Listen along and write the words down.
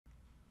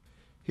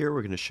Here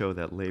we're going to show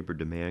that labor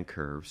demand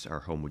curves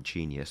are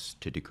homogeneous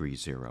to degree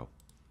 0.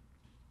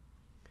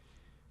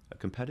 A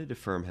competitive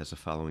firm has the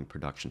following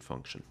production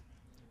function.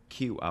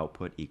 Q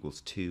output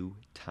equals 2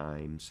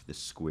 times the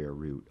square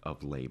root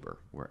of labor,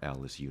 where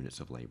L is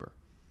units of labor.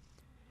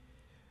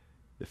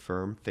 The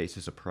firm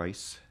faces a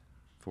price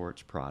for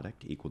its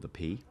product equal to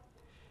P,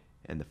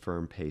 and the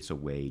firm pays a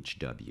wage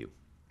W.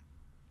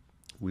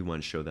 We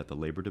want to show that the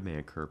labor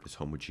demand curve is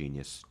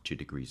homogeneous to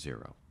degree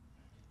 0.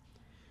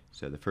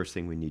 So the first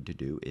thing we need to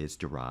do is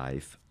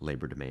derive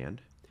labor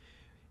demand.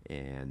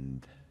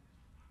 And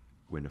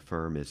when a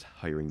firm is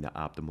hiring the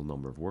optimal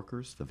number of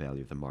workers, the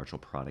value of the marginal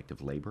product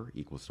of labor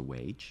equals the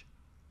wage.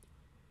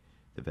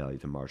 The value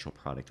of the marginal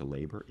product of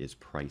labor is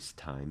price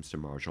times the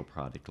marginal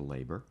product of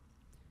labor.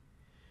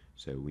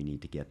 So we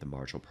need to get the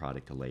marginal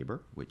product of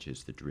labor, which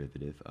is the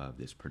derivative of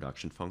this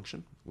production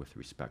function with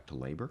respect to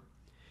labor.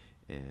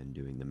 And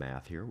doing the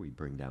math here, we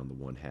bring down the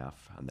 1/2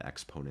 on the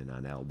exponent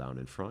on L down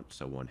in front,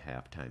 so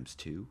 1/2 times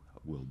 2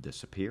 will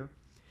disappear.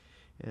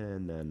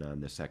 And then on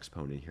this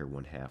exponent here,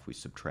 1/2, we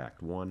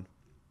subtract 1.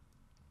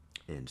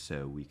 And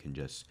so we can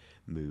just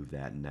move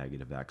that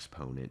negative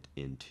exponent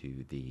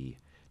into the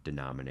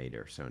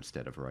denominator. So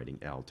instead of writing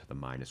L to the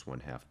minus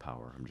 1/2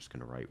 power, I'm just going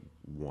to write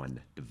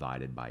 1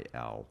 divided by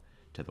L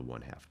to the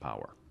 1/2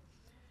 power.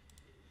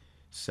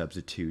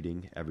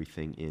 Substituting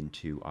everything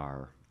into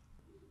our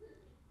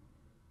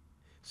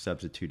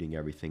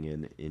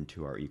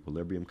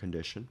equilibrium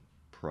condition,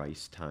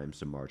 price times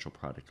the marginal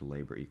product of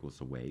labor equals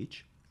the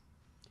wage.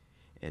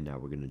 And now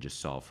we're going to just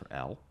solve for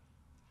L.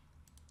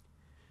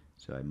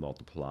 So I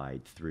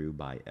multiplied through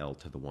by L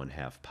to the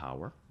 1/2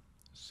 power.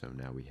 So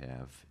now we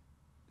have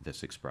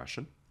this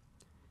expression.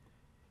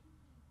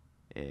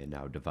 And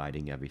now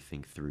dividing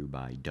everything through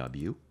by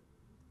W,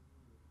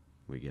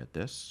 we get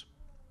this.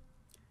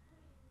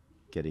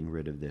 Getting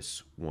rid of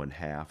this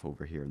 1/2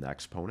 over here in the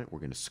exponent, we're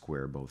going to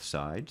square both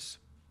sides.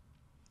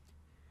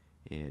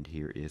 And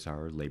here is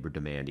our labor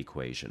demand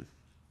equation.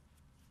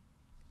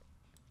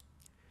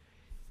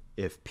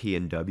 If P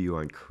and W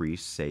are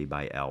increased, say,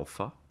 by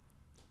alpha,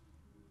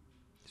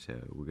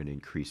 so we're going to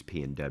increase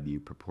P and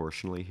W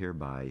proportionally here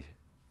by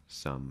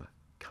some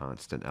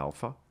constant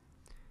alpha,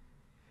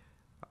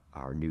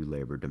 our new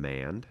labor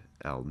demand,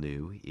 L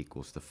new,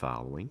 equals the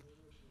following.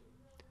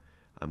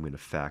 I'm going to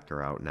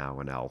factor out now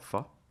an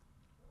alpha.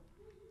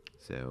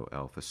 So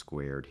alpha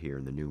squared here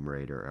in the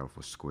numerator,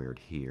 alpha squared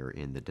here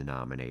in the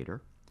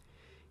denominator.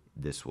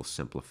 This will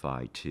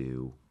simplify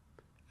to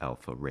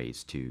alpha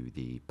raised to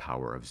the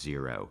power of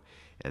 0,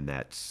 and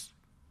that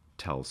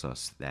tells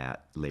us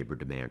that labor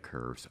demand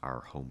curves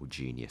are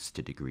homogeneous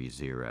to degree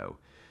 0.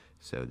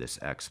 So this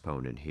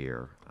exponent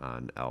here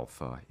on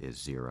alpha is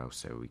 0,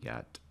 so we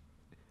got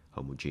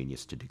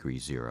homogeneous to degree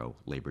 0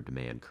 labor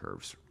demand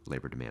curves,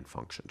 labor demand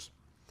functions.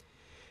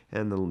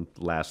 And the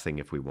last thing,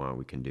 if we want,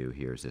 we can do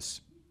here is this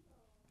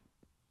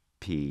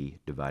P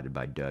divided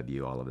by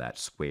W, all of that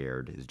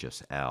squared is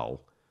just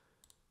L.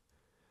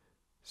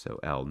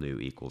 So L new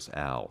equals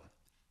L.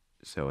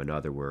 So in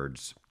other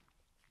words,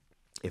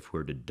 if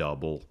we're to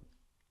double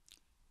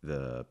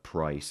the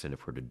price and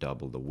if we're to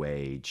double the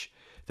wage,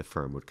 the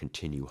firm would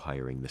continue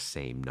hiring the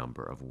same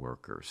number of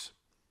workers.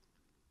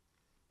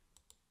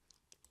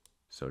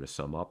 So to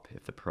sum up,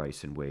 if the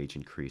price and wage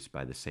increase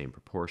by the same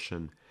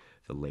proportion,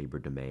 the labor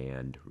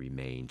demand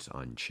remains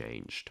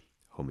unchanged,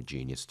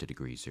 homogeneous to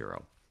degree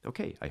 0.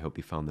 Okay, I hope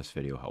you found this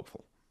video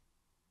helpful.